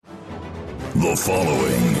The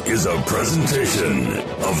following is a presentation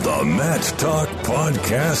of the Mat Talk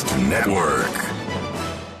Podcast Network.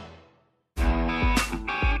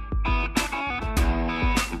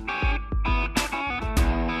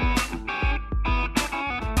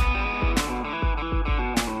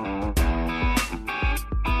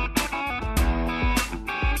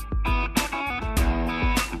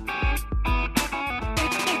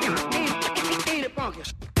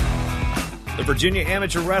 The Virginia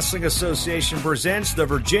Amateur Wrestling Association presents the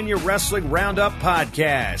Virginia Wrestling Roundup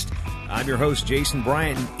Podcast. I'm your host, Jason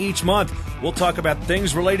Bryant, and each month we'll talk about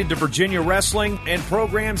things related to Virginia wrestling and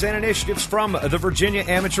programs and initiatives from the Virginia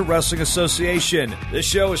Amateur Wrestling Association. This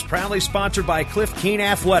show is proudly sponsored by Cliff Keen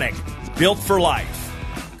Athletic, built for life.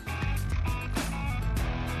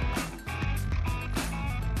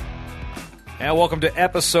 And welcome to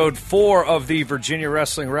episode 4 of the Virginia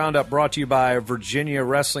Wrestling Roundup, brought to you by Virginia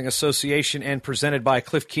Wrestling Association and presented by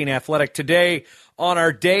Cliff Keen Athletic. Today on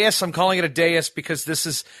our dais, I'm calling it a dais because this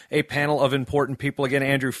is a panel of important people. Again,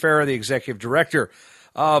 Andrew Farah, the executive director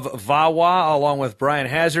of VWR, along with Brian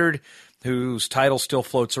Hazard, whose title still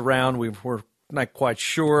floats around. We're not quite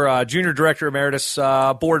sure. Junior director emeritus,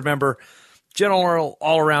 board member, general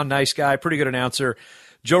all-around nice guy, pretty good announcer.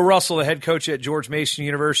 Joe Russell, the head coach at George Mason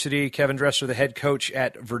University, Kevin Dresser, the head coach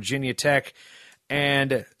at Virginia Tech,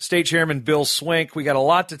 and State Chairman Bill Swink. We got a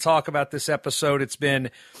lot to talk about this episode. It's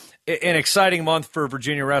been an exciting month for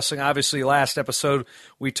Virginia wrestling. Obviously, last episode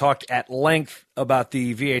we talked at length about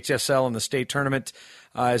the VHSL and the state tournament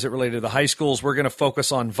as it related to the high schools. We're going to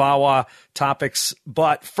focus on VWR topics,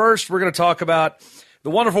 but first we're going to talk about the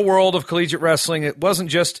wonderful world of collegiate wrestling. It wasn't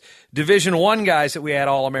just Division I guys that we had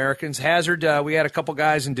All-Americans. Hazard, we had a couple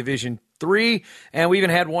guys in Division III, and we even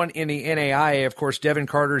had one in the NAIA. Of course, Devin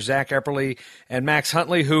Carter, Zach Epperly, and Max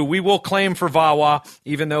Huntley, who we will claim for VWR,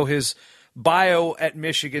 even though his bio at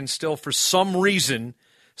Michigan still, for some reason,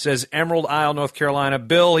 says Emerald Isle, North Carolina.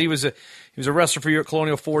 Bill, he was a wrestler for you at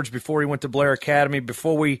Colonial Forge before he went to Blair Academy.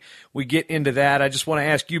 Before we get into that, I just want to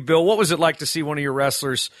ask you, Bill, what was it like to see one of your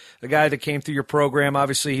wrestlers, a guy that came through your program?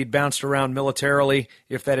 Obviously, he'd bounced around militarily,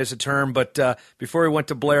 if that is a term, but before he went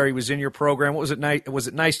to Blair, he was in your program. What was it was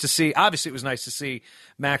it nice to see? Obviously, it was nice to see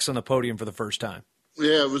Max on the podium for the first time.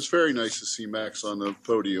 Yeah, it was very nice to see Max on the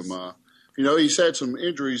podium. He's had some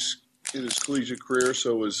injuries in his collegiate career,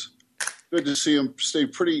 so it was good to see him stay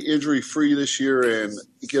pretty injury-free this year and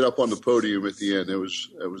get up on the podium at the end. It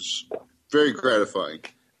was very gratifying.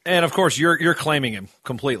 And, of course, you're claiming him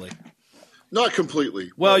completely. Not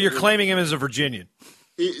completely. Well, you're claiming him as a Virginian.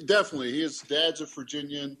 Definitely. His dad's a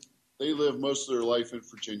Virginian. They live most of their life in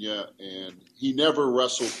Virginia, and he never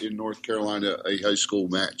wrestled in North Carolina a high school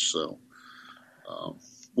match. So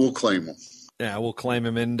we'll claim him. Yeah, we'll claim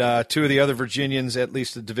him. And two of the other Virginians, at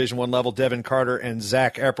least at Division I level, Devin Carter and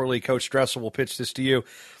Zach Epperly. Coach Dressel will pitch this to you.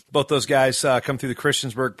 Both those guys come through the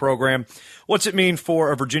Christiansburg program. What's it mean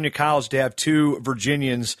for a Virginia college to have two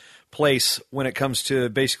Virginians place when it comes to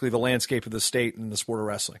basically the landscape of the state and the sport of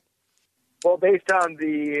wrestling? Well, based on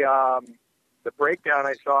the breakdown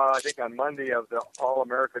I saw, I think on Monday, of the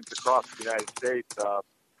All-Americans across the United States,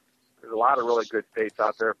 there's a lot of really good states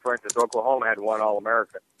out there. For instance, Oklahoma had one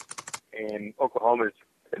All-American. And Oklahoma's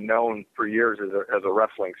been known for years as a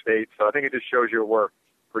wrestling state. So I think it just shows you where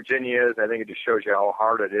Virginia is. I think it just shows you how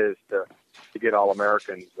hard it is to get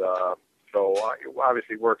All-Americans. So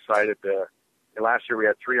obviously we're excited. Last year we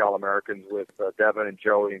had 3 All-Americans with Devin and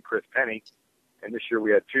Joey and Chris Penny. And this year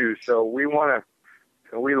we had 2. So we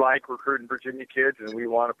like recruiting Virginia kids, and we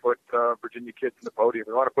want to put Virginia kids in the podium.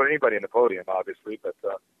 We want to put anybody in the podium, obviously, but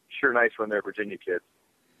sure nice when they're Virginia kids.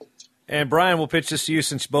 And Brian, we'll pitch this to you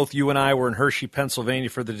since both you and I were in Hershey, Pennsylvania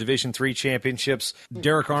for the Division III championships.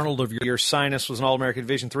 Derek Arnold of your Sinus was an All-American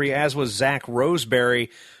Division III, as was Zach Roseberry,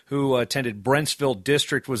 who attended Brentsville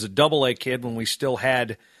District, was a double-A kid when we still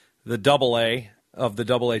had the double-A of the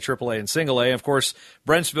double-A, triple-A, and single-A. Of course,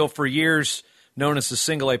 Brentsville for years known as the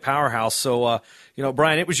single-A powerhouse. So,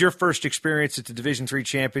 Brian, it was your first experience at the Division III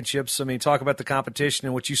championships. I mean, talk about the competition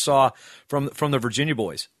and what you saw from the Virginia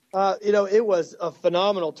boys. It was a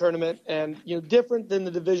phenomenal tournament, and different than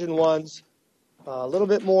the Division Ones. A little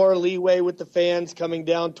bit more leeway with the fans coming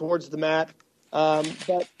down towards the mat.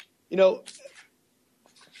 But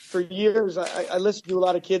for years I listened to a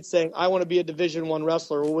lot of kids saying, "I want to be a Division I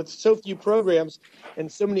wrestler." Well, with so few programs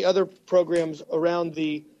and so many other programs around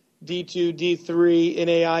the D2, D3,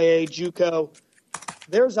 NAIA, JUCO,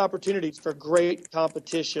 there's opportunities for great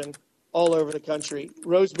competition all over the country.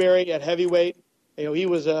 Roseberry at heavyweight. He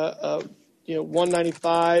was a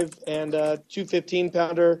 195 and a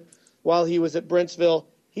 215-pounder while he was at Brentsville.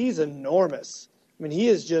 He's enormous. I mean, he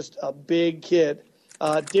is just a big kid.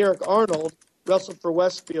 Derek Arnold, wrestled for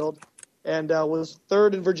Westfield, and was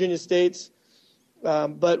third in Virginia State's,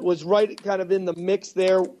 but was right kind of in the mix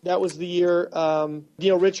there. That was the year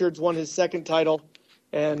Dino Richards won his second title,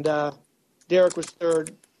 and Derek was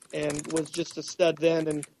third and was just a stud then.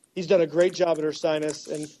 And he's done a great job at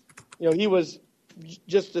Ursinus. And, he was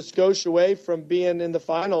just a skosh away from being in the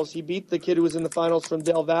finals. He beat the kid who was in the finals from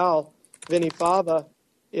Del Val, Vinny Fava,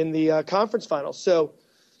 in the conference finals. So,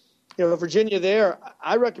 Virginia there,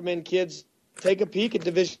 I recommend kids take a peek at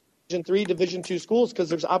Division III, Division II schools because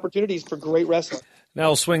there's opportunities for great wrestling. Now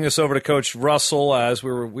we'll swing this over to Coach Russell as we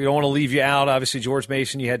don't want to leave you out. Obviously, George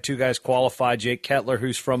Mason, you had two guys qualify. Jake Kettler,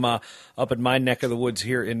 who's from up in my neck of the woods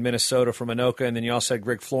here in Minnesota from Anoka, and then you also had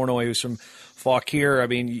Greg Flournoy, who's from Fauquier. I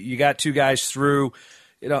mean, you got two guys through.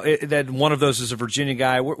 Then one of those is a Virginia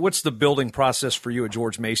guy. What's the building process for you at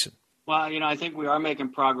George Mason? Well, I think we are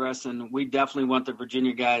making progress, and we definitely want the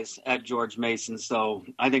Virginia guys at George Mason. So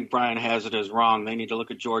I think Brian Hazard is wrong. They need to look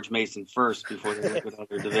at George Mason first before they look at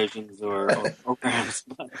other divisions or programs.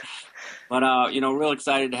 But real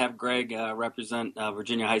excited to have Greg represent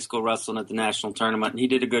Virginia high school wrestling at the national tournament. And he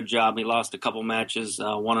did a good job. He lost a couple matches,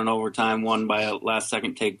 one in overtime, one by a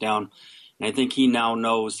last-second takedown. And I think he now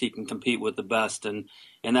knows he can compete with the best, and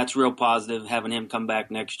that's real positive, having him come back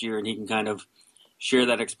next year, and he can kind of share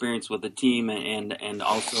that experience with the team, and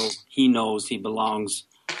also he knows he belongs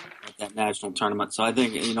at that national tournament. So I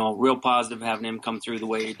think, real positive having him come through the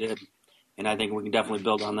way he did, and I think we can definitely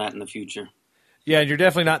build on that in the future. Yeah, and you're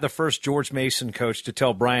definitely not the first George Mason coach to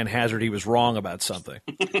tell Brian Hazard he was wrong about something.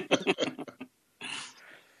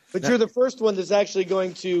 But you're the first one that's actually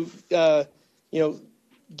going to,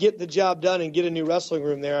 get the job done and get a new wrestling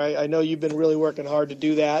room there. I know you've been really working hard to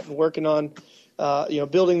do that and working on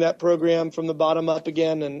building that program from the bottom up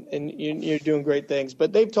again, and you're doing great things.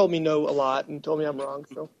 But they've told me no a lot and told me I'm wrong.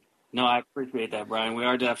 So. No, I appreciate that, Brian. We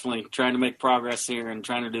are definitely trying to make progress here and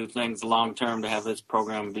trying to do things long term to have this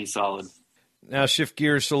program be solid. Now shift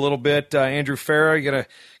gears a little bit. Andrew Farah, you're going to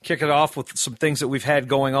kick it off with some things that we've had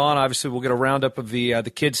going on. Obviously, we'll get a roundup of the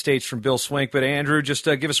kid states from Bill Swink. But Andrew, just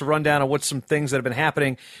give us a rundown of what's some things that have been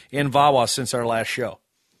happening in VAWA since our last show.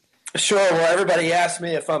 Sure. Well, everybody asked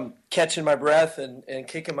me if I'm catching my breath and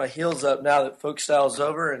kicking my heels up now that folk style's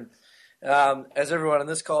over. And as everyone on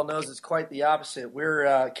this call knows, it's quite the opposite.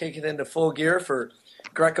 We're kicking into full gear for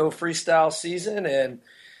Greco freestyle season and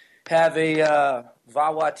have a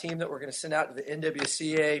VAWA team that we're going to send out to the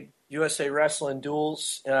NWCA USA Wrestling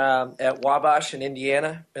Duels at Wabash in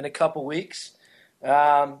Indiana in a couple weeks.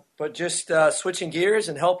 But just switching gears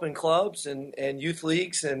and helping clubs and youth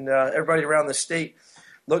leagues and everybody around the state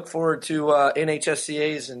look forward to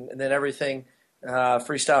NHSCAs and then everything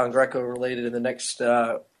freestyle and Greco related in the next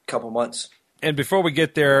couple months. And before we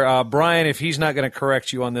get there, Brian, if he's not going to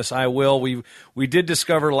correct you on this, I will. We did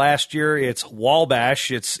discover last year it's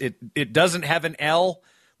Wabash. It doesn't have an L,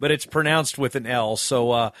 but it's pronounced with an L.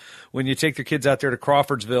 So when you take the kids out there to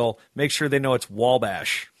Crawfordsville, make sure they know it's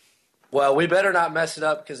Wabash. Well, we better not mess it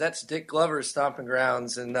up because that's Dick Glover's stomping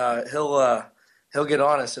grounds, and he'll get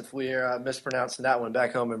on us if we're mispronouncing that one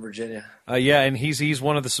back home in Virginia. Yeah, and he's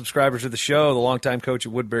one of the subscribers of the show, the longtime coach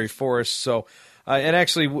at Woodbury Forest. So. And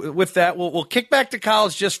actually, with that, we'll kick back to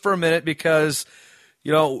college just for a minute because,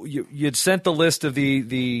 you'd sent the list of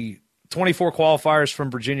the 24 qualifiers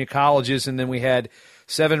from Virginia colleges, and then we had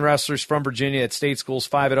 7 wrestlers from Virginia at state schools,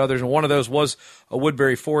 5 at others, and one of those was a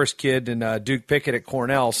Woodbury Forest kid and Duke Pickett at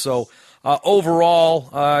Cornell. So overall,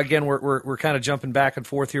 again, we're kind of jumping back and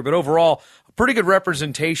forth here, but overall, a pretty good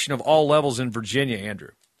representation of all levels in Virginia,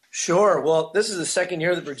 Andrew. Sure. Well, this is the second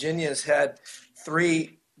year that Virginia has had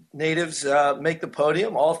 3 natives make the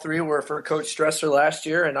podium. All 3 were for Coach Stresser last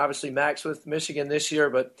year, and obviously Max with Michigan this year.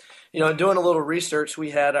 But in doing a little research, we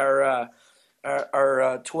had our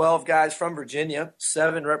 12 guys from Virginia,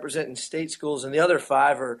 7 representing state schools, and the other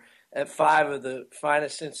 5 are at 5 of the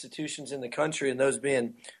finest institutions in the country, and those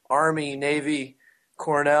being Army, Navy,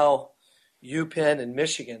 Cornell, UPenn, and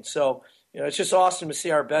Michigan. So it's just awesome to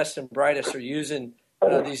see our best and brightest are using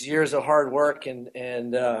these years of hard work and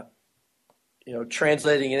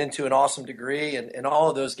translating it into an awesome degree. And all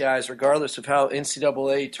of those guys, regardless of how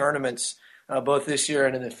NCAA tournaments, both this year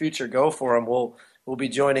and in the future, go for them, will be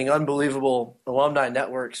joining unbelievable alumni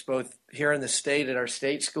networks, both here in the state at our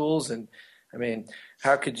state schools. And I mean,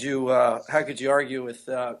 how could you argue with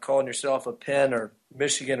calling yourself a Penn or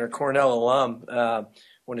Michigan or Cornell alum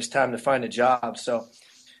when it's time to find a job? So,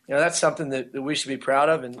 that's something that we should be proud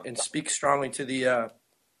of and speak strongly to the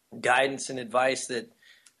guidance and advice that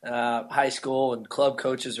high school and club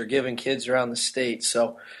coaches are giving kids around the state.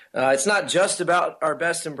 So it's not just about our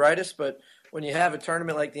best and brightest, but when you have a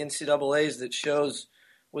tournament like the NCAA's that shows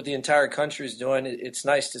what the entire country is doing. It's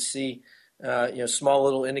nice to see, small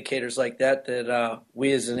little indicators like that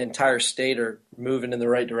we as an entire state are moving in the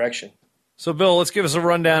right direction. So, Bill, let's give us a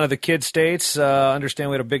rundown of the kid states. Understand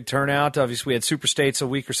we had a big turnout. Obviously, we had super states a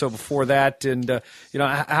week or so before that, and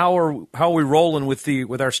how are we rolling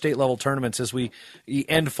with our state level tournaments as we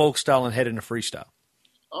end folk style and head into freestyle?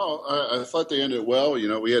 Oh, I thought they ended well.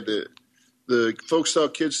 We had the folk style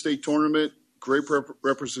kids state tournament, great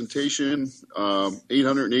representation.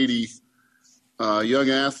 880 young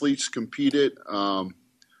athletes competed.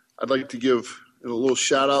 I'd like to give a little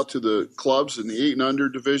shout out to the clubs in the 8 and under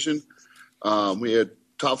division. We had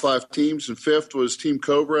top 5 teams, and 5th was Team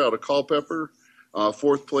Cobra out of Culpeper.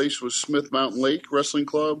 4th place was Smith Mountain Lake Wrestling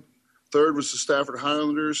Club. 3rd was the Stafford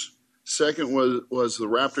Highlanders. 2nd was the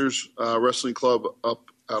Raptors Wrestling Club up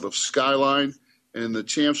out of Skyline. And the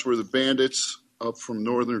champs were the Bandits up from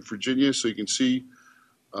Northern Virginia. So you can see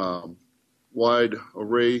wide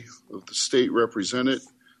array of the state represented.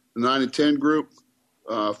 The 9 and 10 group,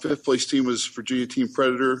 5th place team was Virginia Team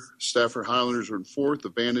Predator. Stafford Highlanders were in 4th. The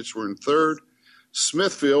Bandits were in 3rd.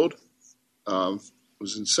 Smithfield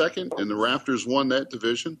was in 2nd, and the Raptors won that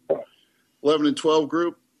division. 11 and 12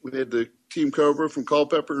 group, we had the Team Cobra from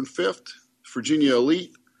Culpeper in 5th. Virginia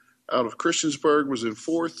Elite out of Christiansburg was in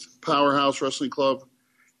 4th. Powerhouse Wrestling Club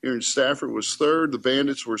here in Stafford was 3rd. The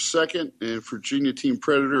Bandits were 2nd, and Virginia Team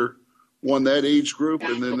Predator won that age group.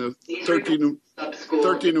 And then the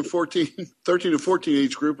 13 and 14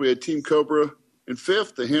 age group, we had Team Cobra in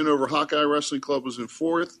 5th. The Hanover Hawkeye Wrestling Club was in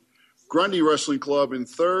 4th. Grundy Wrestling Club in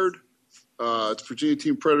 3rd. Virginia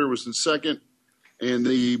Team Predator was in 2nd. And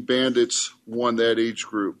the Bandits won that age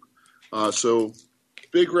group. So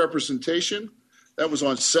big representation. That was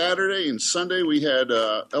on Saturday. And Sunday we had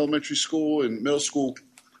elementary school and middle school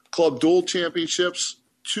club duel championships.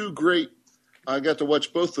 2 great. I got to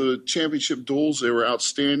watch both the championship duels. They were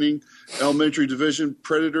outstanding. Elementary division,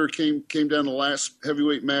 Predator came down the last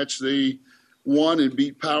heavyweight match. They won and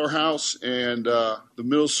beat Powerhouse. And the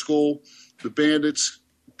middle school, the Bandits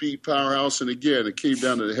beat Powerhouse. And again, it came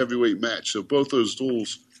down to the heavyweight match. So both those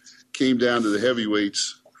duels came down to the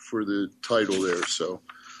heavyweights for the title there. So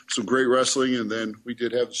some great wrestling. And then we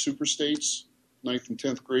did have the Super States, 9th and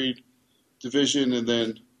 10th grade division, and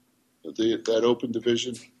then that open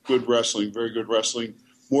division. Good wrestling, very good wrestling.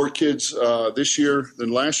 More kids this year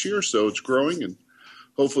than last year, so it's growing, and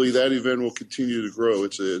hopefully that event will continue to grow.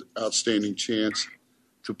 It's an outstanding chance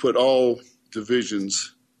to put all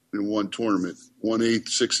divisions in one tournament, 1A,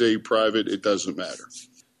 6A, private, it doesn't matter.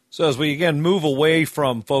 So as we, again, move away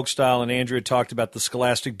from folk style, and Andrew had talked about the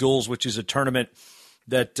Scholastic Duels, which is a tournament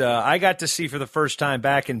that I got to see for the first time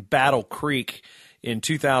back in Battle Creek in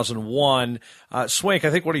 2001. Swank,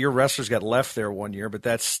 I think one of your wrestlers got left there one year, but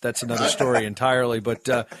that's another story entirely. But,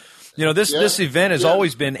 this event has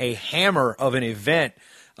always been a hammer of an event.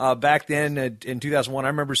 Back then in 2001, I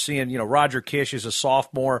remember seeing, Roger Kish as a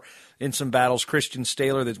sophomore in some battles. Christian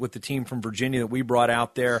Staler with the team from Virginia that we brought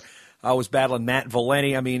out there was battling Matt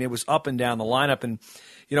Valeni. I mean, it was up and down the lineup. And,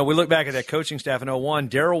 we look back at that coaching staff in 2001.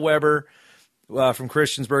 Darrell Weber from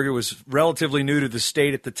Christiansburg, who was relatively new to the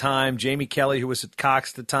state at the time. Jamie Kelly, who was at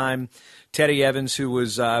Cox at the time. Teddy Evans, who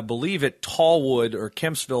was, I believe, at Tallwood or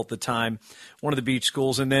Kempsville at the time, one of the beach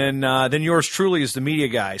schools. And then yours truly is the media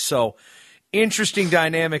guy. So interesting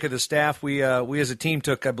dynamic of the staff. We as a team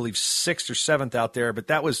took, I believe, 6th or 7th out there, but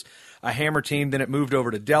that was a hammer team. Then it moved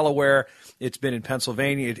over to Delaware. It's been in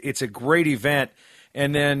Pennsylvania. It's a great event.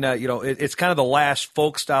 And then, it's kind of the last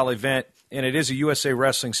folk style event, and it is a USA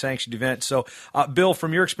Wrestling sanctioned event. So, Bill,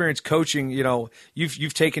 from your experience coaching,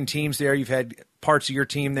 you've taken teams there. You've had parts of your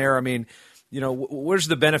team there. I mean, where's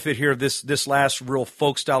the benefit here of this last real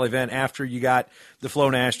folk style event after you got the Flow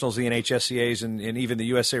Nationals, the NHSCAs, and even the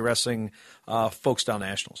USA Wrestling folk style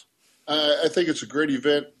nationals? I think it's a great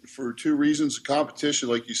event for 2 reasons. The competition,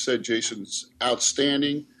 like you said, Jason, is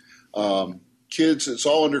outstanding. Kids, it's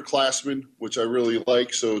all underclassmen, which I really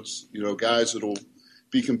like. So it's, guys that'll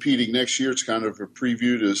be competing next year. It's kind of a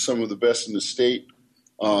preview to some of the best in the state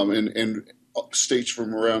and states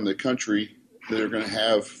from around the country that are going to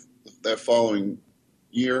have that following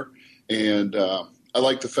year. And I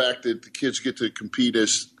like the fact that the kids get to compete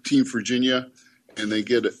as Team Virginia, and they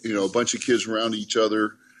get, a bunch of kids around each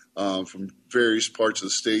other from various parts of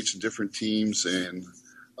the states and different teams. And,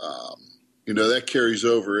 that carries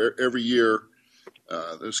over every year.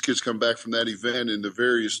 Those kids come back from that event and the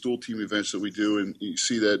various dual team events that we do, and you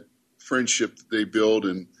see that friendship that they build,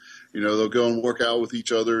 and they'll go and work out with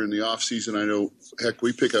each other in the off season. I know, heck,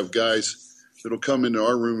 we pick up guys that'll come into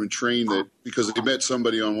our room and train that because they met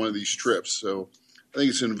somebody on one of these trips. So I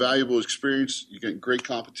think it's an invaluable experience. You get great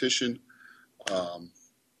competition,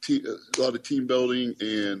 a lot of team building,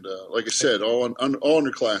 and like I said, all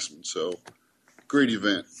underclassmen. So great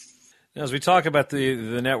event. Now, as we talk about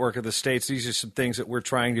the network of the states, these are some things that we're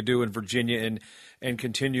trying to do in Virginia and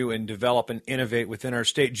continue and develop and innovate within our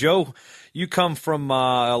state. Joe, you come from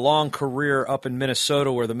a long career up in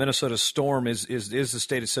Minnesota, where the Minnesota Storm is the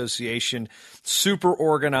state association, super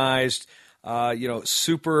organized,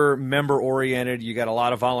 super member oriented. You got a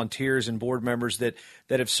lot of volunteers and board members that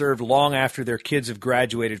have served long after their kids have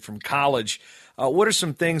graduated from college. What are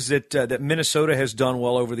some things that Minnesota has done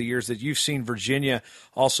well over the years that you've seen Virginia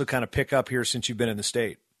also kind of pick up here since you've been in the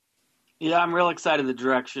state? Yeah, I'm real excited the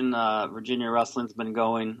direction Virginia wrestling's been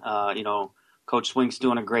going. Coach Swink's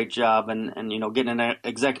doing a great job, and getting an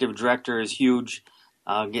executive director is huge.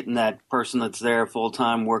 Getting that person that's there full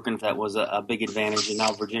time working, that was a big advantage, and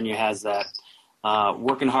now Virginia has that.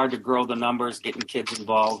 Working hard to grow the numbers, getting kids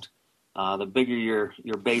involved. The bigger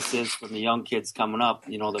your base is from the young kids coming up,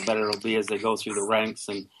 the better it'll be as they go through the ranks,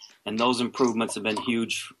 and those improvements have been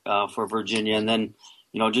huge for Virginia. And then,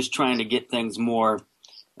 just trying to get things more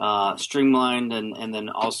streamlined and then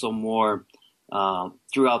also more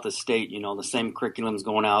throughout the state. The same curriculum's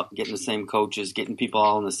going out, getting the same coaches, getting people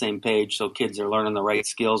all on the same page, so kids are learning the right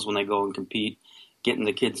skills when they go and compete, getting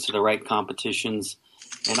the kids to the right competitions,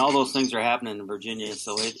 and all those things are happening in Virginia.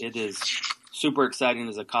 So it is super exciting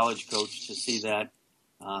as a college coach to see that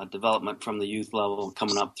development from the youth level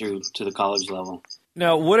coming up through to the college level.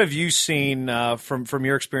 Now, what have you seen from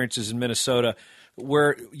your experiences in Minnesota,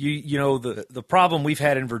 where the problem we've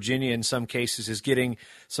had in Virginia in some cases is getting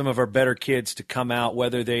some of our better kids to come out,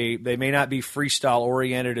 whether they may not be freestyle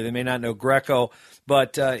oriented or they may not know Greco,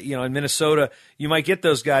 but in Minnesota you might get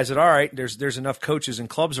those guys that, all right, there's enough coaches and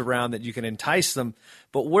clubs around that you can entice them,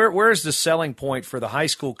 but where's the selling point for the high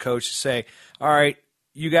school coach to say, all right,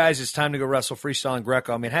 you guys, it's time to go wrestle freestyle and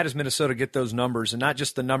Greco? I mean, how does Minnesota get those numbers, and not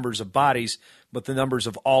just the numbers of bodies, but the numbers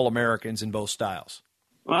of all Americans in both styles?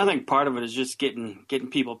 Well, I think part of it is just getting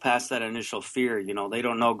people past that initial fear. They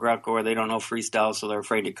don't know Greco or they don't know freestyle, so they're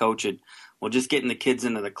afraid to coach it. Well, just getting the kids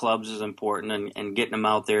into the clubs is important, and getting them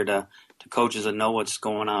out there to coaches that know what's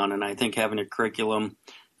going on. And I think having a curriculum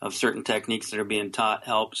of certain techniques that are being taught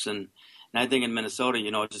helps. And I think in Minnesota,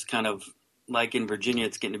 just kind of like in Virginia,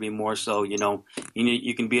 it's getting to be more so. You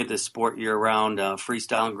can be at this sport year round.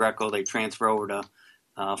 Freestyle and Greco, they transfer over to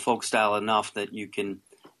folk style enough that you can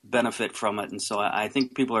benefit from it. And so I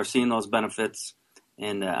think people are seeing those benefits,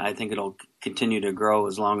 and I think it'll continue to grow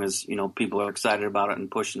as long as people are excited about it and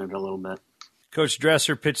pushing it a little bit. Coach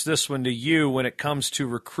Dresser, pitch this one to you when it comes to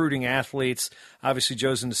recruiting athletes. Obviously,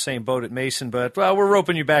 Joe's in the same boat at Mason, but we're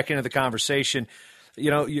roping you back into the conversation.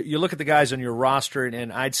 You look at the guys on your roster,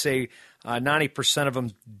 and I'd say 90% of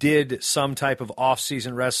them did some type of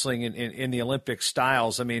off-season wrestling in the Olympic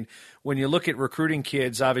styles. I mean, when you look at recruiting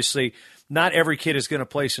kids, obviously not every kid is going to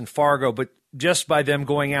place in Fargo, but just by them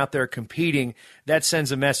going out there competing, that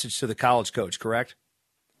sends a message to the college coach, correct?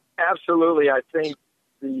 Absolutely. I think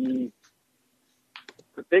the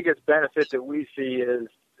biggest benefit that we see is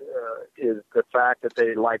the fact that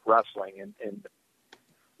they like wrestling. And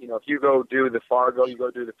if you go do the Fargo, you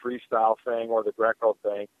go do the freestyle thing or the Greco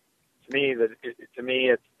thing, to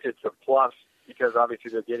me, it's a plus, because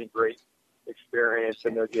obviously they're getting great experience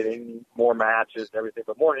and they're getting more matches and everything.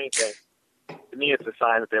 But more than anything, to me, it's a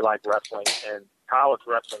sign that they like wrestling. And college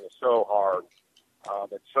wrestling is so hard.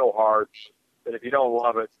 It's so hard that if you don't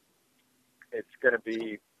love it, it's going to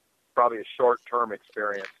be probably a short-term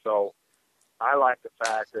experience. So I like the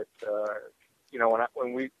fact that,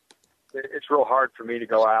 it's real hard for me to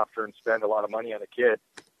go after and spend a lot of money on a kid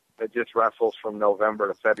that just wrestles from November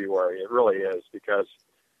to February. It really is, because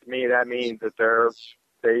to me that means that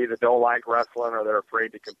they either don't like wrestling or they're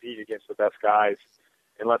afraid to compete against the best guys.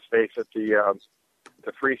 And let's face it,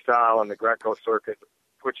 the freestyle and the Greco circuit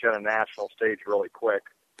puts you on a national stage really quick.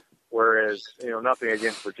 Whereas, nothing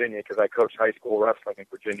against Virginia, because I coached high school wrestling in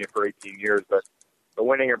Virginia for 18 years, but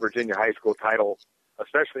winning a Virginia high school title,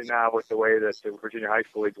 especially now with the way that the Virginia High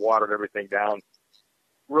School League's watered everything down,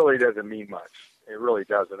 really doesn't mean much. It really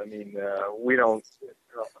doesn't. I mean, we don't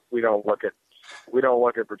look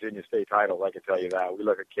at Virginia State titles. I can tell you that. We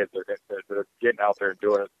look at kids that are getting out there and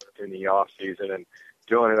doing it in the off season and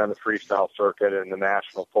doing it on the freestyle circuit and the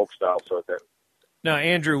national folk style circuit. Now,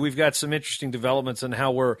 Andrew, we've got some interesting developments on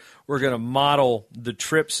how we're going to model the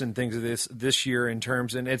trips and things of this year in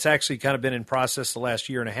terms, and it's actually kind of been in process the last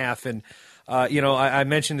year and a half. And I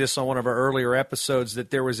mentioned this on one of our earlier episodes,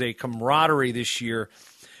 that there was a camaraderie this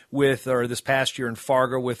past year in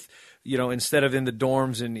Fargo with, instead of in the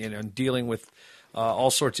dorms and dealing with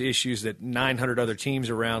all sorts of issues that 900 other teams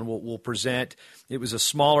around will present. It was a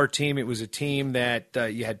smaller team. It was a team that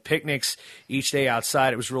you had picnics each day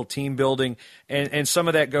outside. It was real team building. And some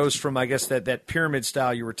of that goes from, I guess, that pyramid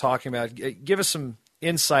style you were talking about. Give us some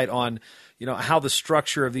insight on, how the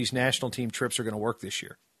structure of these national team trips are going to work this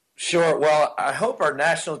year. Sure. Well, I hope our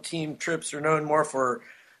national team trips are known more for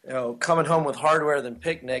coming home with hardware than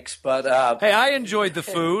picnics. But hey, I enjoyed the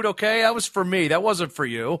food. Okay, that was for me. That wasn't for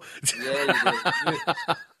you. Yeah, you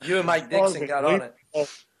did. You and Mike Dixon got on it.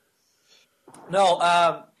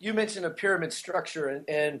 No, you mentioned a pyramid structure,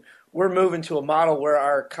 and we're moving to a model where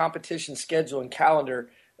our competition schedule and calendar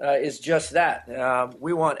is just that.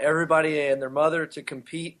 We want everybody and their mother to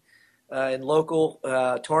compete in local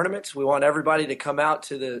tournaments. We want everybody to come out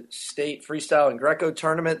to the state freestyle and Greco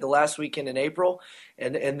tournament the last weekend in April.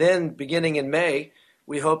 And then beginning in May,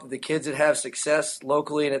 we hope that the kids that have success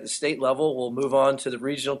locally and at the state level will move on to the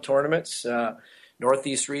regional tournaments.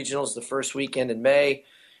 Northeast Regionals the first weekend in May.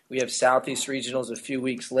 We have Southeast Regionals a few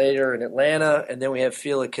weeks later in Atlanta. And then we have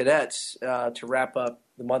Field of Cadets to wrap up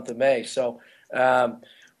the month of May. So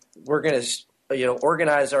we're going to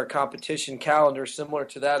organize our competition calendar similar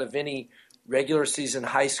to that of any regular season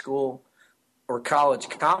high school or college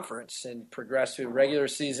conference, and progress through regular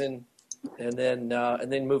season, and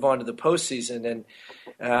then move on to the postseason. And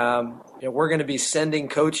we're going to be sending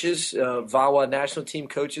coaches, VWR national team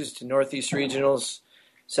coaches, to Northeast Regionals,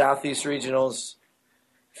 Southeast Regionals,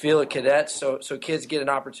 Field of Cadets, so kids get an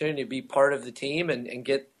opportunity to be part of the team and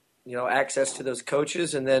get access to those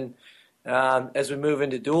coaches. And then as we move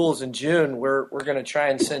into duels in June, we're going to try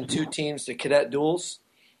and send 2 teams to cadet duels,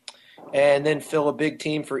 and then fill a big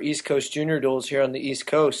team for East Coast junior duels here on the East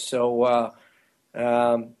Coast. So,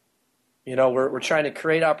 we're trying to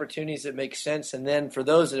create opportunities that make sense. And then for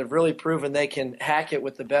those that have really proven they can hack it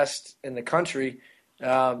with the best in the country,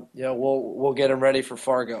 we'll get them ready for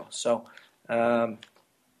Fargo. So, that's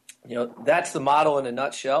the model in a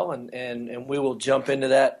nutshell, and we will jump into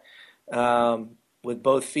that with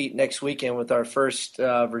both feet next weekend with our first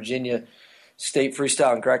Virginia State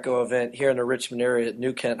Freestyle and Greco event here in the Richmond area at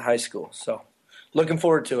New Kent High School. So looking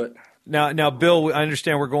forward to it. Now, Bill, I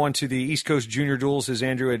understand we're going to the East Coast Junior Duels, as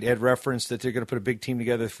Andrew had referenced, that they're going to put a big team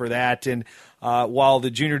together for that. And while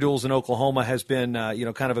the Junior Duels in Oklahoma has been,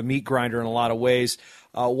 kind of a meat grinder in a lot of ways,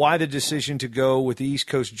 why the decision to go with the East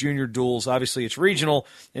Coast Junior Duels? Obviously, it's regional.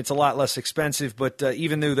 It's a lot less expensive, but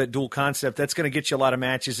even though that dual concept, that's going to get you a lot of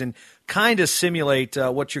matches and kind of simulate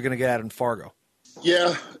what you're going to get out in Fargo.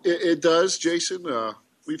 Yeah, it does, Jason.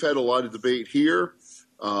 We've had a lot of debate here.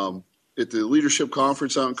 At the leadership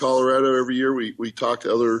conference out in Colorado every year, we talk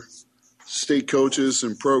to other state coaches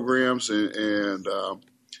and programs, and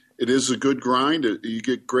it is a good grind. You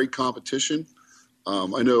get great competition.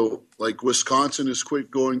 I know, like, Wisconsin has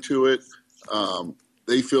quit going to it.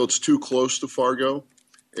 They feel it's too close to Fargo,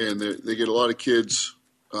 and they get a lot of kids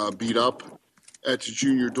beat up at the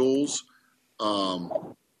junior duels.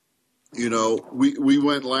 We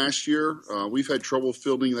went last year. We've had trouble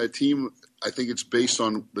fielding that team. I think it's based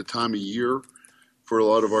on the time of year for a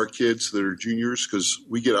lot of our kids that are juniors, because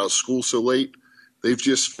we get out of school so late. They've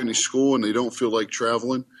just finished school and they don't feel like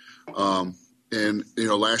traveling.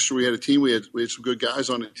 Last year we had a team. We had some good guys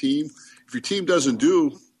on the team. If your team doesn't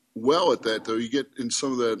do well at that, though, you get in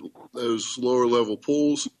some of those lower level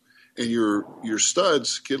pools, and your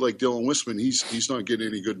studs, kid like Dylan Wisman, he's not getting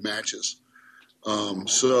any good matches.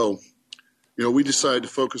 We decided to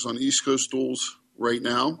focus on East Coast duels right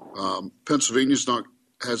now. Pennsylvania's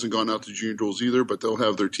hasn't gone out to junior duels either, but they'll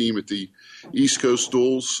have their team at the East Coast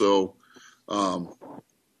duels. So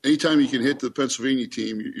anytime you can hit the Pennsylvania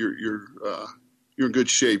team, you're in good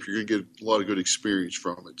shape. You're going to get a lot of good experience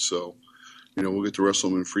from it. So, we'll get to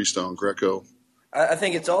wrestle them in freestyle and Greco. I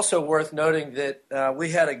think it's also worth noting that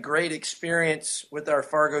we had a great experience with our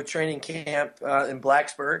Fargo training camp in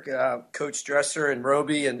Blacksburg. Coach Dresser and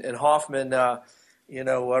Roby and Hoffman,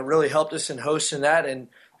 really helped us in hosting that,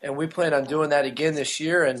 and we plan on doing that again this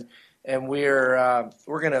year. And we're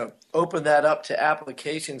going to open that up to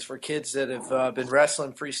applications for kids that have been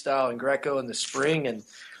wrestling freestyle and Greco in the spring,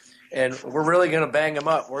 and we're really going to bang them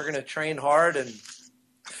up. We're going to train hard and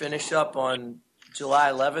finish up on July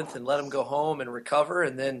 11th and let them go home and recover,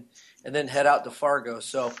 and then head out to Fargo.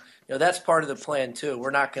 So, that's part of the plan too.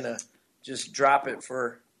 We're not going to just drop it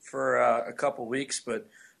for a couple weeks, but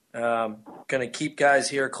going to keep guys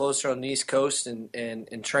here closer on the East Coast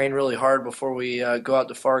and train really hard before we go out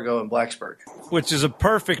to Fargo and Blacksburg. Which is a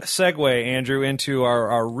perfect segue, Andrew, into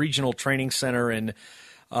our regional training center in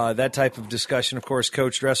that type of discussion. Of course,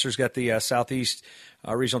 Coach Dresser's got the Southeast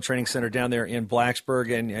Regional Training Center down there in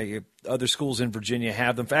Blacksburg, and other schools in Virginia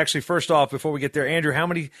have them. Actually, first off, before we get there, Andrew, how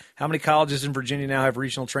many colleges in Virginia now have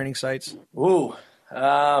regional training sites? Ooh.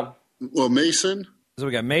 Well, Mason. So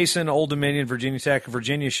we got Mason, Old Dominion, Virginia Tech.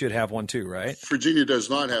 Virginia should have one too, right? Virginia does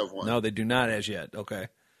not have one. No, they do not as yet. Okay.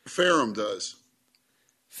 Ferrum does.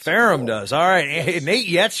 Ferrum does. All right. Hey, Nate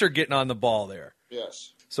Yetzer getting on the ball there.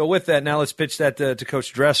 Yes. So with that, now let's pitch that to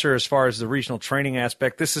Coach Dresser as far as the regional training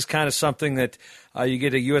aspect. This is kind of something that you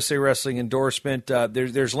get a USA Wrestling endorsement.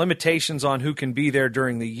 There's limitations on who can be there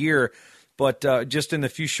during the year, but just in the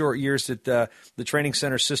few short years that the training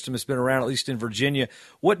center system has been around, at least in Virginia,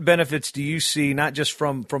 what benefits do you see, not just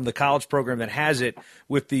from the college program that has it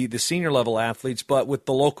with the senior level athletes, but with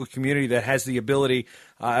the local community that has the ability,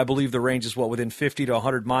 I believe the range is within 50 to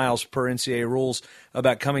 100 miles per NCAA rules,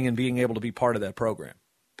 about coming and being able to be part of that program?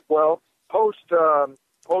 Well, post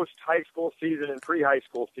high school season and pre-high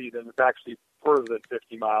school season, it's actually further than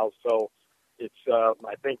 50 miles. So it's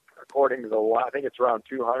I think according to the law, I think it's around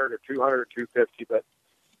 200 or 250.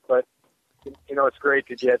 But it's great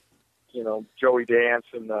to get Joey Dance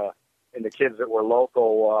and the kids that were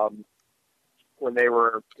local when they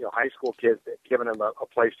were high school kids, giving them a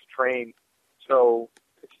place to train. So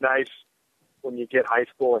it's nice when you get high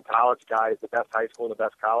school and college guys, the best high school and the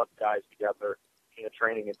best college guys together in a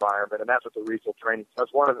training environment, and that's what the regional training.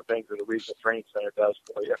 That's one of the things that the regional training center does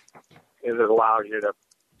for you. Is it allows you to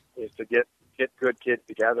get good kids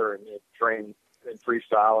together and train in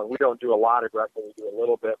freestyle. And we don't do a lot of Greco. We do a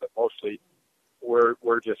little bit, but mostly we're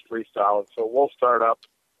just freestyle. And so we'll start up,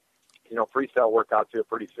 freestyle workouts here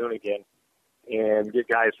pretty soon again, and get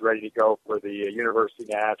guys ready to go for the University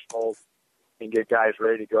Nationals, and get guys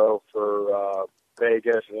ready to go for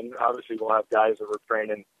Vegas, and obviously we'll have guys that we're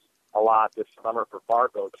training a lot this summer for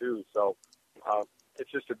Fargo too. So it's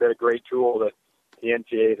just a great tool that the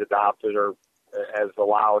NCAA has adopted or has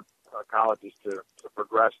allowed colleges to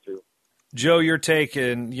progress to. Joe, your take,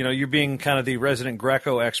 and you're being kind of the resident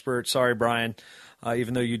Greco expert. Sorry, Brian,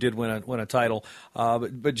 even though you did win a title.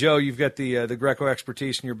 But Joe, you've got the Greco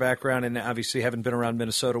expertise in your background, and obviously haven't been around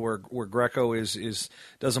Minnesota where Greco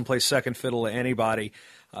doesn't play second fiddle to anybody.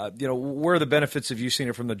 Where are the benefits have you seen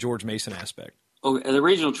it from the George Mason aspect? Oh, the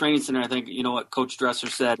regional training center, I think, what Coach Dresser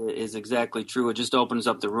said is exactly true. It just opens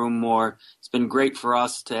up the room more. It's been great for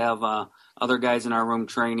us to have other guys in our room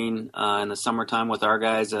training in the summertime with our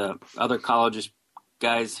guys. Other colleges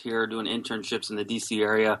guys here doing internships in the D.C.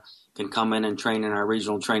 area can come in and train in our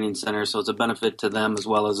regional training center. So it's a benefit to them as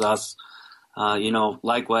well as us.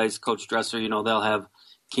 Likewise, Coach Dresser, they'll have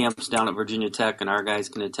camps down at Virginia Tech, and our guys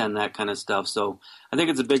can attend that kind of stuff. So I think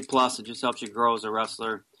it's a big plus. It just helps you grow as a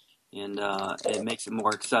wrestler. And it makes it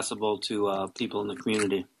more accessible to people in the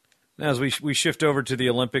community. Now, as we shift over to the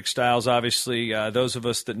Olympic styles, obviously, those of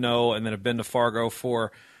us that know and that have been to Fargo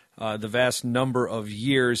for the vast number of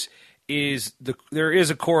years, there is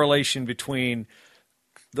a correlation between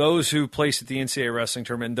those who place at the NCAA wrestling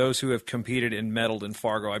tournament and those who have competed and medaled in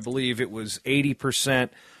Fargo. I believe it was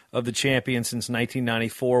 80% of the champions since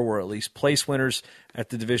 1994 were at least place winners at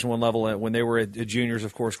the Division I level. When they were at juniors,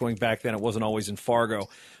 of course, going back then, it wasn't always in Fargo.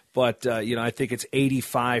 But, I think it's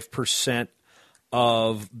 85%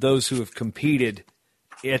 of those who have competed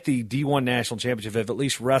at the D1 National Championship have at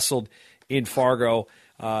least wrestled in Fargo,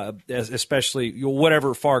 especially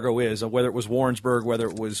whatever Fargo is, whether it was Warrensburg, whether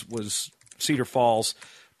it was Cedar Falls.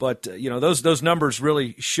 But, those numbers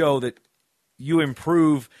really show that you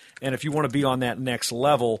improve, and if you want to be on that next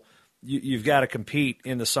level, you've got to compete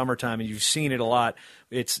in the summertime, and you've seen it a lot.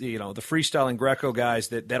 It's the freestyle and Greco guys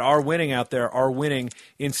that are winning out there are winning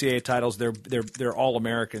NCAA titles. They're all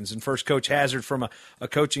Americans. And first, Coach Hazard, from a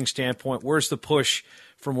coaching standpoint, where's the push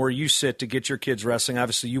from where you sit to get your kids wrestling?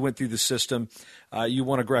 Obviously, you went through the system. You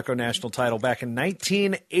won a Greco national title back in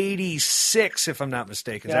 1986, if I'm not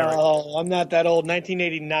mistaken. Is that right? Oh, I'm not that old.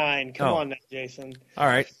 1989. Come on now, Jason. All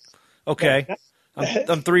right. Okay.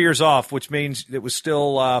 I'm 3 years off, which means it was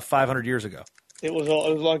still 500 years ago. It was a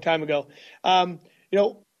long time ago.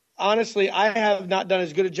 Honestly, I have not done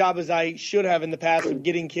as good a job as I should have in the past of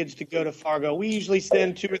getting kids to go to Fargo. We usually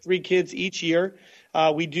send 2 or 3 kids each year.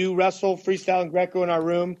 We do wrestle, freestyle, and Greco in our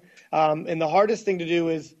room. And the hardest thing to do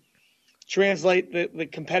is translate the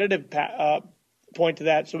competitive point to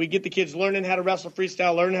that. So we get the kids learning how to wrestle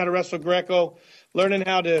freestyle, learning how to wrestle Greco, learning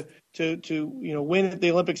how to win at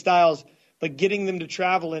the Olympic styles, but getting them to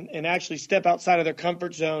travel and actually step outside of their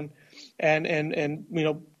comfort zone and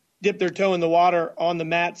dip their toe in the water on the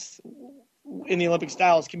mats in the Olympic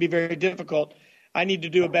styles can be very difficult. I need to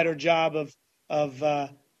do a better job of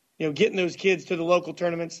getting those kids to the local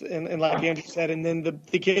tournaments, and like Andrew said, and then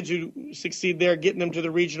the kids who succeed there, getting them to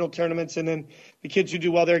the regional tournaments, and then the kids who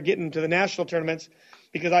do well there, getting them to the national tournaments,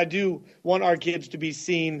 because I do want our kids to be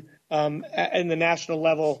seen in the national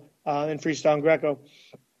level in freestyle and Greco.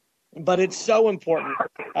 But it's so important,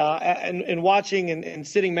 and watching and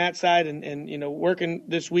sitting mat side and working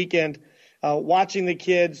this weekend, watching the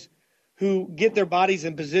kids who get their bodies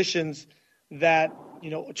in positions that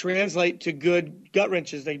translate to good gut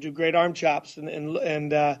wrenches. They do great arm chops and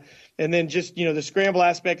then just the scramble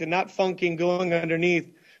aspect and not funking going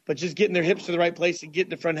underneath, but just getting their hips to the right place and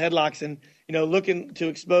getting the front headlocks and looking to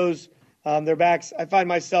expose their backs. I find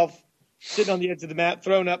myself sitting on the edge of the mat,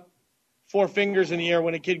 throwing up 4 fingers in the air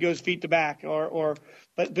when a kid goes feet to back,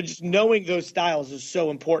 but just knowing those styles is so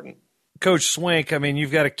important. Coach Swink, I mean,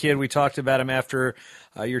 you've got a kid. We talked about him after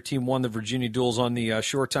your team won the Virginia Duels on the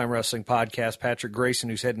Short Time Wrestling podcast, Patrick Grayson,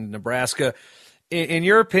 who's heading to Nebraska. In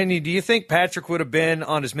your opinion, do you think Patrick would have been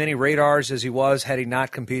on as many radars as he was had he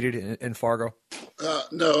not competed in Fargo?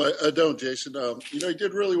 No, I don't, Jason. He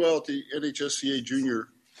did really well at the NHSCA junior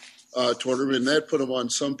tournament, and that put him on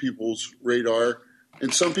some people's radar.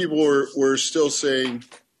 And some people were still saying,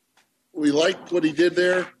 we liked what he did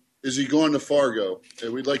there. Is he going to Fargo?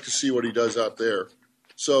 And we'd like to see what he does out there.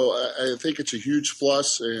 So I think it's a huge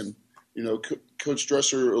plus. And, Coach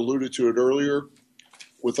Dresser alluded to it earlier.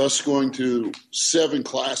 With us going to 7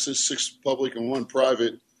 classes, 6 public and 1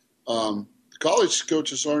 private, college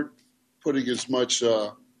coaches aren't putting as much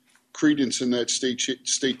credence in that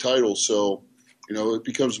state title. So, it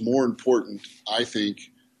becomes more important, I think.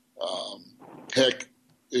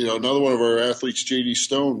 Another one of our athletes, J.D.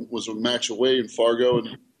 Stone, was a match away in Fargo,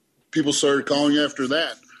 and people started calling after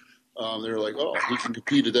that. They were like, oh, he can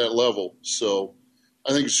compete at that level. So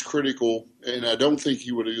I think it's critical, and I don't think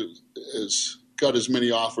he would have got as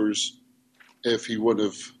many offers if he would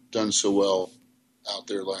have done so well out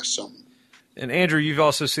there last summer. And Andrew, you've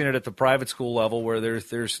also seen it at the private school level where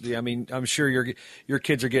I'm sure your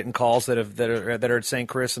kids are getting calls that are at St.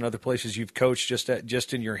 Chris and other places you've coached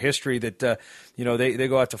just in your history that they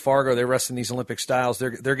go out to Fargo, they wrestle in these Olympic styles,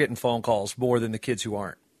 they're getting phone calls more than the kids who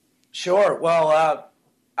aren't. Sure. Well,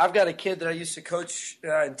 I've got a kid that I used to coach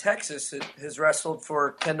in Texas that has wrestled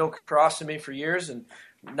for Kendall Cross and me for years, and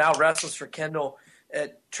now wrestles for Kendall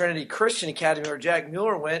at Trinity Christian Academy where Jack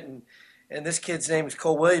Mueller went, and this kid's name is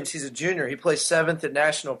Cole Williams. He's a junior. He plays 7th at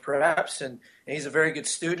national preps, and he's a very good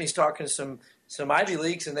student. He's talking to some Ivy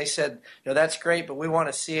Leagues, and they said, that's great, but we want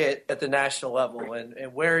to see it at the national level,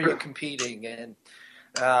 and where are you competing? And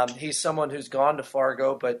he's someone who's gone to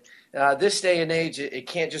Fargo, but this day and age, it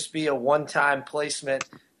can't just be a one-time placement,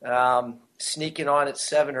 sneaking on at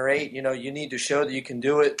 7 or 8. You need to show that you can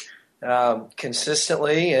do it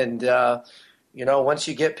consistently, and once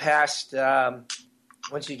you get past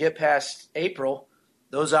April,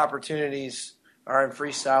 those opportunities are in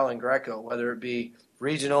freestyle and Greco, whether it be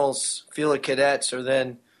regionals, field of cadets, or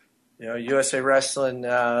then USA Wrestling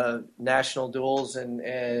national duels and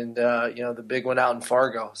the big one out in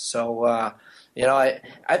Fargo. So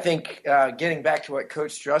I think getting back to what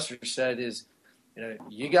Coach Dresser said is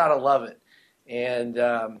you got to love it, and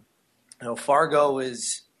Fargo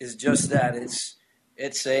is just that.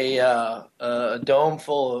 It's a dome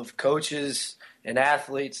full of coaches and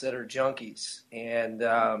athletes that are junkies, and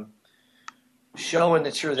showing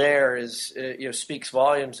that you're there is speaks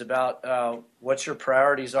volumes about what your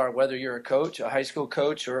priorities are, whether you're a coach, a high school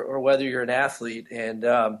coach, or whether you're an athlete, and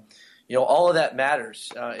all of that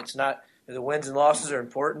matters. It's not the wins and losses are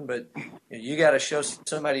important, but you got to show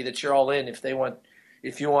somebody that you're all in if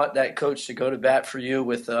you want that coach to go to bat for you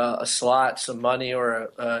with a slot, some money, or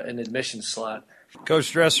an admission slot.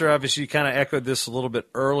 Coach Dresser, obviously you kind of echoed this a little bit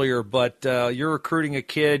earlier, but you're recruiting a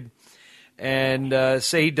kid and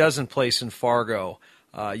say he doesn't place in Fargo.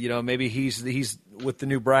 Maybe he's with the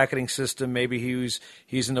new bracketing system. Maybe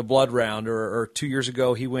he's in the blood round, or 2 years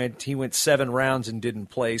ago he went 7 rounds and didn't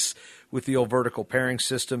place with the old vertical pairing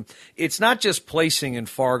system. It's not just placing in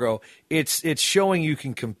Fargo; it's showing you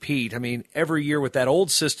can compete. I mean, every year with that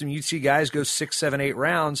old system, you'd see guys go 6, 7, 8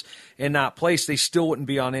 rounds and not place. They still wouldn't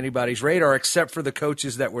be on anybody's radar except for the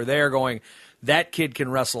coaches that were there going, that kid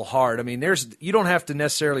can wrestle hard. I mean, you don't have to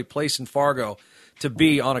necessarily place in Fargo to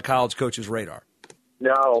be on a college coach's radar.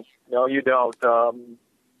 No, you don't.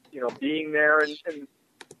 Being there and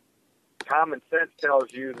common sense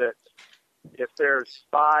tells you that if there's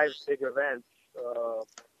 5 big events,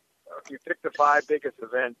 if you pick the 5 biggest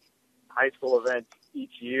events, high school events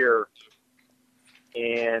each year,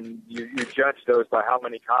 and you judge those by how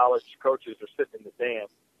many college coaches are sitting in the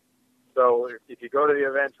stands. So if you go to the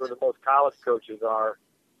events where the most college coaches are,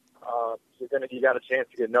 you got a chance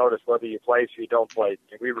to get noticed whether you place or you don't place.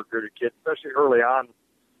 And we recruited kids, especially early on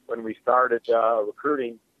when we started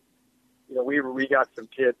recruiting. We got some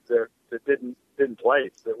kids that didn't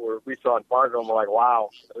place we saw in Fargo and we're like, wow,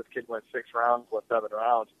 this kid went 6 rounds, went 7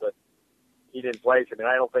 rounds, but he didn't place. I mean,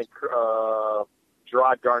 I don't think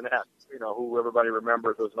Gerard Garnett, who everybody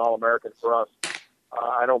remembers was an All-American for us,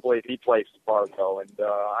 I don't believe he placed in Fargo. And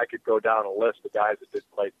I could go down a list of guys that did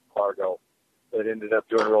place in Fargo that ended up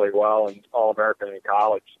doing really well and All-American in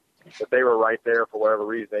college. But they were right there for whatever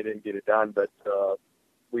reason. They didn't get it done, but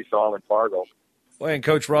we saw them in Fargo. Well, and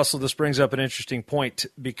Coach Russell, this brings up an interesting point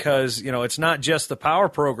because, it's not just the power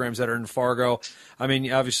programs that are in Fargo. I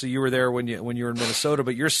mean, obviously you were there when you were in Minnesota,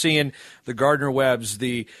 but you're seeing the Gardner-Webbs,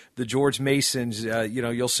 the George Masons.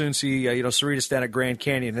 You'll soon see, Cerritos down at Grand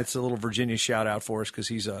Canyon. That's a little Virginia shout out for us because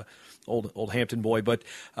he's a old Hampton boy. But,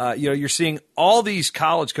 you're seeing all these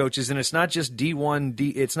college coaches, and it's not just D1,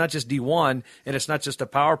 it's not just D1, and it's not just the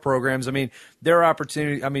power programs. I mean, their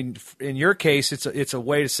opportunity. I mean, in your case, it's a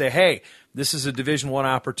way to say, hey, this is a Division I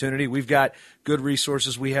opportunity. We've got good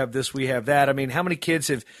resources. We have this, we have that. I mean, how many kids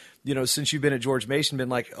have, since you've been at George Mason,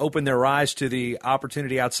 been open their eyes to the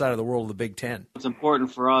opportunity outside of the world of the Big Ten? It's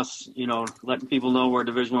important for us, letting people know we're a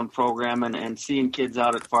Division I program and seeing kids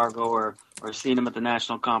out at Fargo or seeing them at the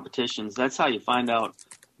national competitions. That's how you find out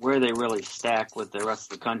where they really stack with the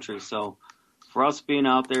rest of the country. So for us, being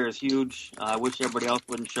out there is huge. I wish everybody else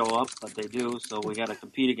wouldn't show up, but they do. So we got to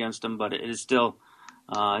compete against them. But it is still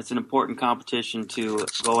it's an important competition to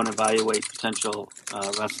go and evaluate potential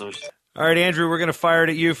wrestlers. All right, Andrew, we're going to fire it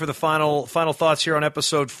at you for the final thoughts here on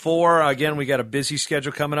episode 4. Again, we got a busy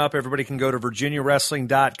schedule coming up. Everybody can go to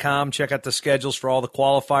virginiawrestling.com, check out the schedules for all the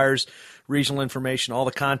qualifiers, regional information, all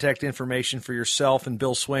the contact information for yourself and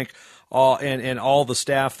Bill Swink, and all the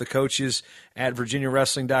staff, the coaches at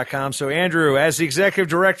virginiawrestling.com. So, Andrew, as the executive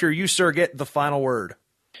director, you, sir, get the final word.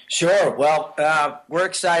 Sure. Well, we're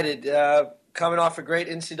excited. Coming off a great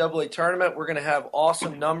NCAA tournament, we're going to have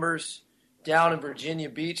awesome numbers down in Virginia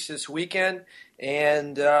Beach this weekend,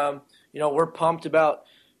 and we're pumped about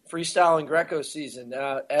freestyle and Greco season.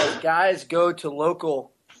 As guys go to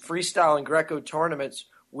local freestyle and Greco tournaments,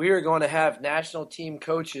 we are going to have national team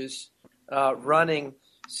coaches running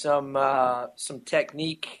some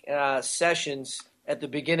technique sessions at the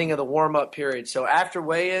beginning of the warm-up period. So after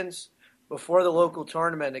weigh-ins, before the local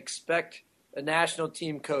tournament, expect a national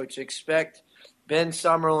team coach. Expect Ben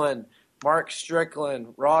Summerlin, Mark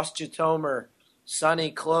Strickland, Ross Jatomer,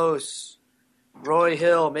 Sonny Close, Roy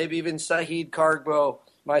Hill, maybe even Saheed Cargbo,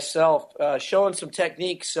 myself, showing some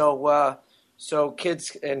techniques so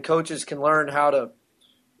kids and coaches can learn how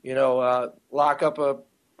to, lock up a,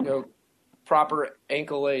 proper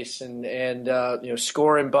ankle lace and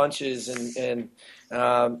score in bunches and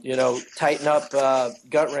tighten up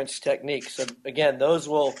gut wrench techniques. So again, those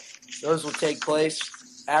will take place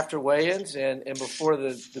after weigh-ins and before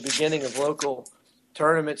the beginning of local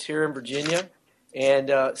tournaments here in Virginia.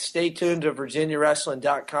 And stay tuned to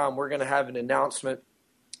virginiawrestling.com. We're going to have an announcement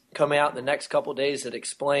coming out in the next couple of days that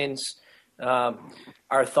explains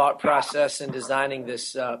our thought process in designing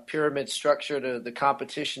this pyramid structure to the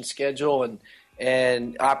competition schedule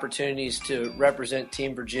and opportunities to represent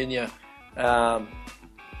Team Virginia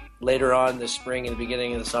later on this spring and the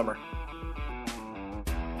beginning of the summer.